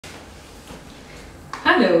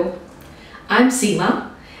Hello, I'm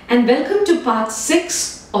Seema and welcome to part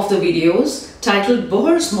 6 of the videos titled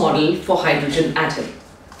Bohr's model for hydrogen atom.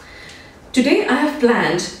 Today I have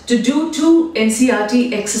planned to do 2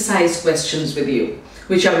 NCERT exercise questions with you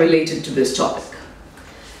which are related to this topic.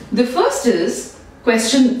 The first is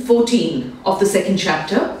question 14 of the second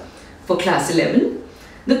chapter for class 11.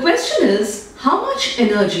 The question is, how much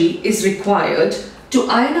energy is required to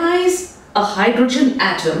ionize a hydrogen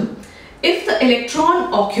atom if the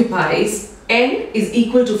electron occupies n is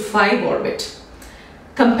equal to 5 orbit?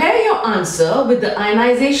 Compare your answer with the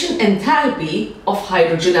ionization enthalpy of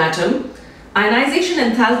hydrogen atom. Ionization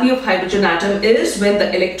enthalpy of hydrogen atom is when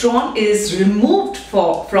the electron is removed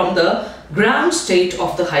from the ground state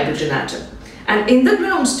of the hydrogen atom. And in the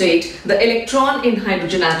ground state, the electron in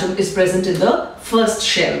hydrogen atom is present in the first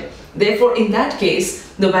shell. Therefore, in that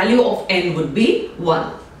case, the value of n would be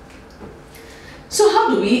 1. So how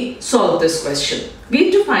do we solve this question? We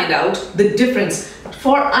have to find out the difference.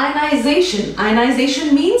 For ionization,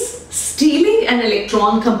 ionization means stealing an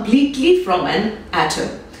electron completely from an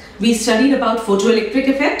atom. We studied about photoelectric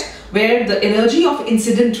effect, where the energy of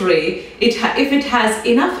incident ray, if it has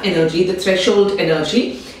enough energy, the threshold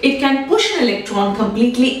energy, it can push an electron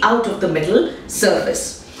completely out of the metal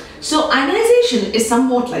surface. So ionization is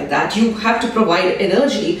somewhat like that. You have to provide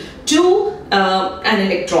energy to an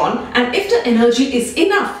electron, and if the energy is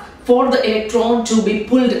enough for the electron to be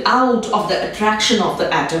pulled out of the attraction of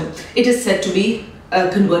the atom, it is said to be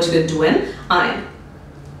converted into an ion.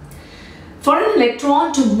 For an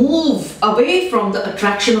electron to move away from the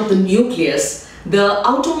attraction of the nucleus, the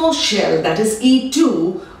outermost shell, that is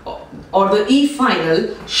E2 or the E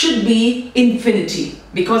final, should be infinity,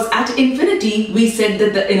 because at infinity we said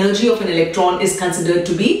that the energy of an electron is considered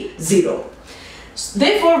to be 0.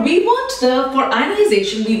 Therefore, for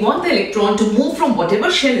ionization, we want the electron to move from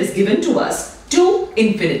whatever shell is given to us to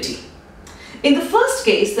infinity. In the first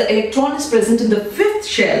case, the electron is present in the 5th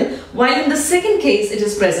shell, while in the second case, it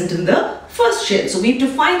is present in the first shell. So we have to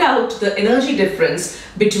find out the energy difference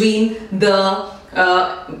between the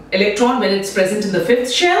electron when it's present in the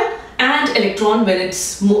 5th shell and electron when it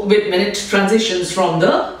transitions from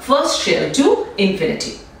the first shell to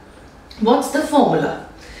infinity. What's the formula?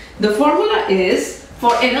 The formula is,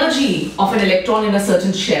 for energy of an electron in a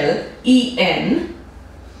certain shell, En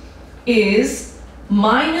is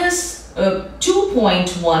minus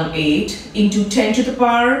 2.18 into 10 to the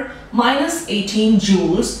power minus 18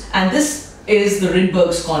 joules, and this is the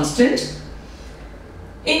Rydberg's constant,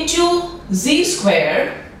 into z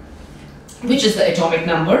square, which is the atomic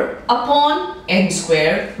number, upon n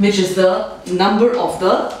square, which is the number of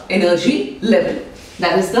the energy level,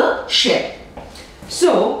 that is the shell.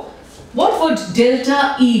 So what would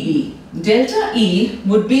delta E be? Delta E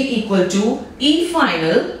would be equal to E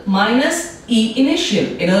final minus E initial,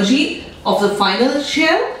 energy of the final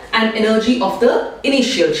shell and energy of the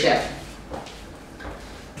initial shell.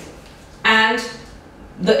 And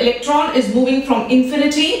the electron is moving from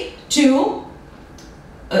infinity to,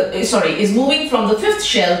 is moving from the 5th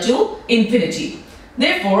shell to infinity.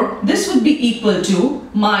 Therefore, this would be equal to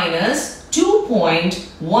minus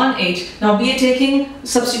 2.18. Now we are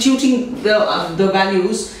substituting the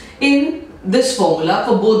values in this formula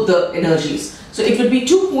for both the energies. So it would be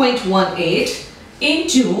 2.18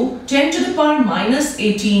 into 10 to the power minus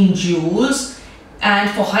 18 joules, and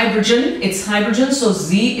for hydrogen, it's hydrogen, so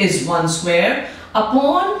Z is 1 square,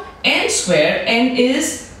 upon n square, n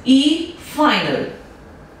is E final.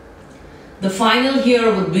 The final here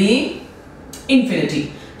would be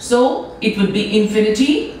infinity, so it would be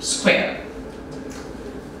infinity square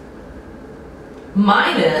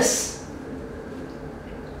minus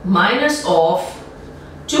of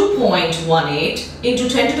 2.18 into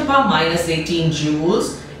 10 to the power minus 18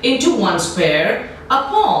 joules into 1 square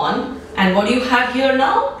upon, and what do you have here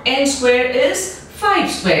now? N square is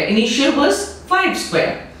 5 square. Initial was 5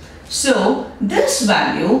 square. So this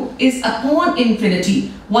value is upon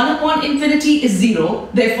infinity. 1 upon infinity is 0.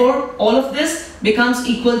 Therefore, all of this becomes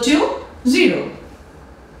equal to 0.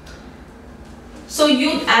 So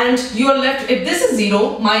you are left, if this is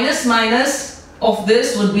 0, minus of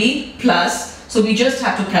this would be plus. So we just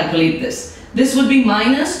have to calculate this. This would be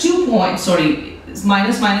minus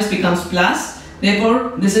minus becomes plus.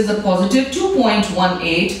 Therefore, this is a positive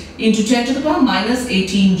 2.18 into 10 to the power minus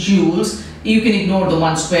 18 joules. You can ignore the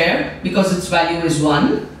 1 square because its value is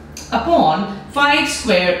 1 upon 5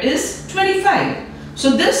 square is 25.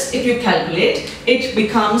 So this, if you calculate, it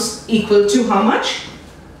becomes equal to how much?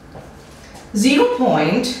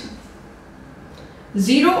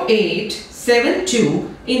 0.0872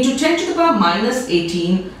 into 10 to the power minus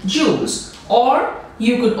 18 joules. Or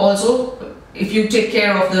you could also if you take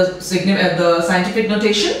care of the scientific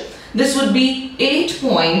notation, this would be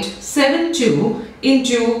 8.72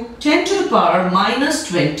 into 10 to the power minus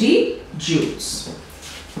 20 joules.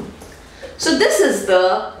 So this is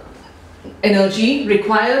the energy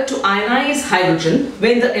required to ionize hydrogen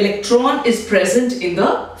when the electron is present in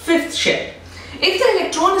the fifth shell. If the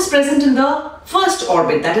electron is present in the first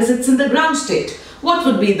orbit, that is, it's in the ground state, what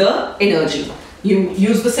would be the energy? You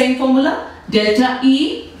use the same formula, delta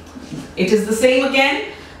E, it is the same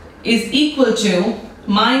again, is equal to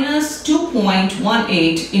minus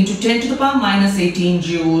 2.18 into 10 to the power minus 18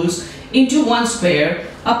 joules into 1 square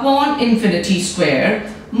upon infinity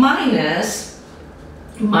square minus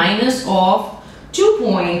of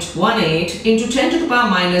 2.18 into 10 to the power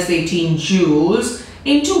minus 18 joules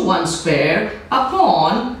into 1 square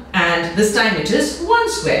upon, and this time it is 1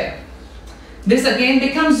 square. This again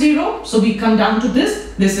becomes 0, so we come down to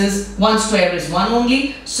this. This is 1 square is 1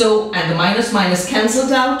 only, so, and the minus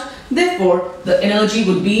cancelled out. Therefore, the energy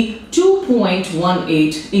would be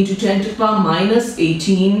 2.18 into 10 to the power minus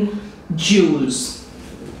 18 joules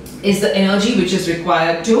is the energy which is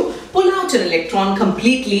required to pull out an electron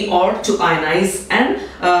completely or to ionize an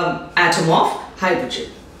atom of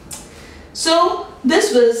hydrogen. So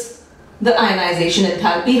this was the ionization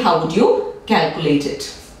enthalpy. How would you calculate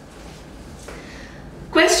it?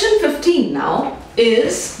 Question 15 now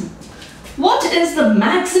is, what is the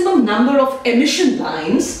maximum number of emission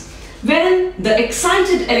lines when the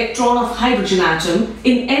excited electron of hydrogen atom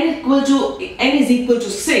in n is equal to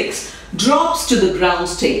 6 drops to the ground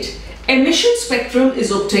state? Emission spectrum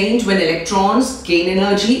is obtained when electrons gain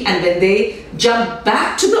energy and when they jump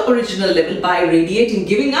back to the original level by radiating,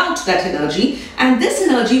 giving out that energy, and this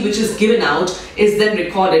energy which is given out is then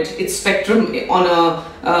recorded, its spectrum on a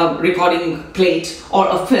recording plate or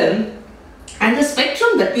a film, and the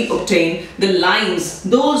spectrum that we obtain, the lines,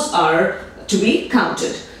 those are to be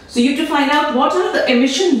counted. So you have to find out what are the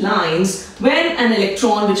emission lines when an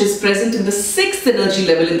electron which is present in the 6th energy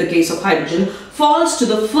level in the case of hydrogen falls to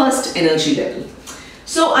the 1st energy level.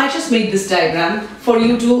 So I just made this diagram for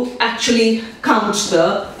you to actually count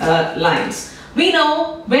the lines. We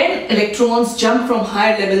know when electrons jump from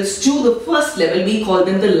higher levels to the 1st level, we call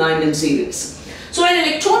them the Lyman series. So an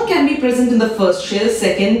electron can be present in the 1st shell,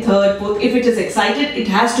 2nd, 3rd, 4th. If it is excited, it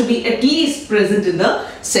has to be at least present in the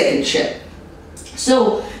 2nd shell.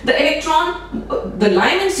 So the electron, the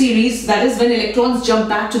Lyman series, that is when electrons jump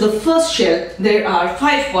back to the 1st shell, there are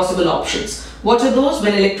 5 possible options. What are those?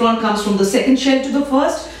 When electron comes from the 2nd shell to the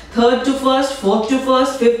 1st, 3rd to 1st, 4th to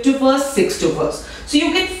 1st, 5th to 1st, 6th to 1st. So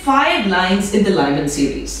you get 5 lines in the Lyman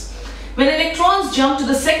series. When electrons jump to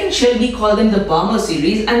the 2nd shell, we call them the Bohr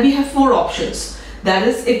series, and we have 4 options. That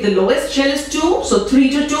is, if the lowest shell is 2, so 3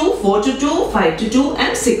 to 2, 4 to 2, 5 to 2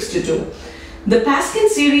 and 6 to 2. The Paskin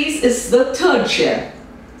series is the 3rd shell.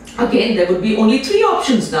 Again, there would be only 3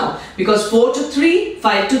 options now, because 4 to 3,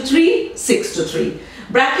 5 to 3, 6 to 3.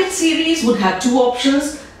 Bracket series would have 2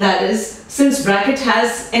 options. That is, since bracket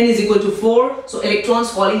has n is equal to 4, so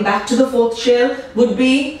electrons falling back to the 4th shell would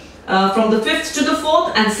be from the 5th to the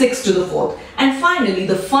 4th and 6th to the 4th. And finally,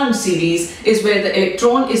 the fun series is where the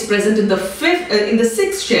electron is present in the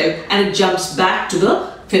 6th shell and it jumps back to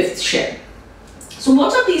the 5th shell. So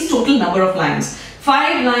what are these total number of lines?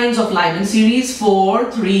 5 lines of Lyman series,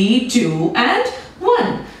 4, 3, 2 and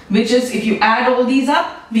 1, which is, if you add all these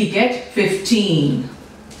up, we get 15.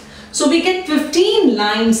 So we get 15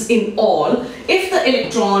 lines in all if the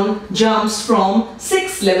electron jumps from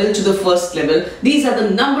 6th level to the 1st level. These are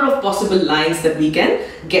the number of possible lines that we can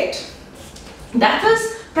get. That was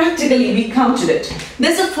practically, we counted it.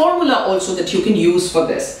 There's a formula also that you can use for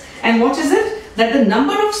this. And what is it? That the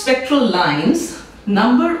number of spectral lines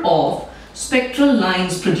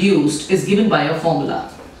produced is given by a formula.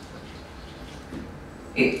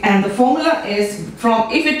 And the formula is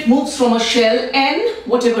from, if it moves from a shell n,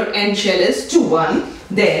 whatever n shell is, to 1,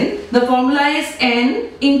 then the formula is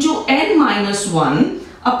n into n minus 1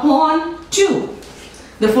 upon 2.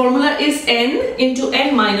 The formula is n into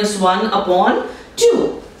n minus 1 upon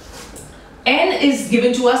 2. N is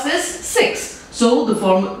given to us as 6. So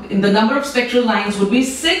the number of spectral lines would be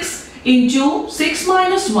 6 into 6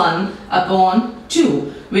 minus 1 upon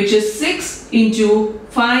 2, which is 6 into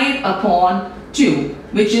 5 upon 2,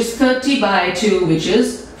 which is 30 by 2, which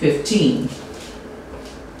is 15.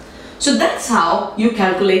 So that's how you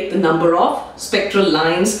calculate the number of spectral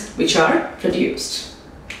lines which are produced.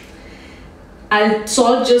 I'll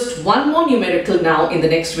solve just one more numerical now in the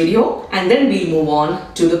next video, and then we'll move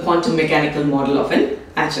on to the quantum mechanical model of an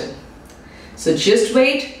atom. So just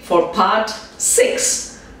wait for part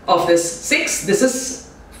 6 of this. This is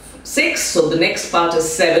 6, so the next part is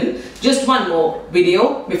 7. Just one more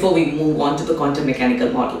video before we move on to the quantum mechanical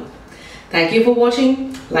model. Thank you for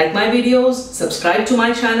watching. Like my videos, subscribe to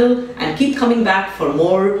my channel, and keep coming back for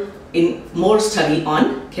more study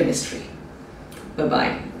on chemistry.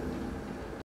 Bye-bye.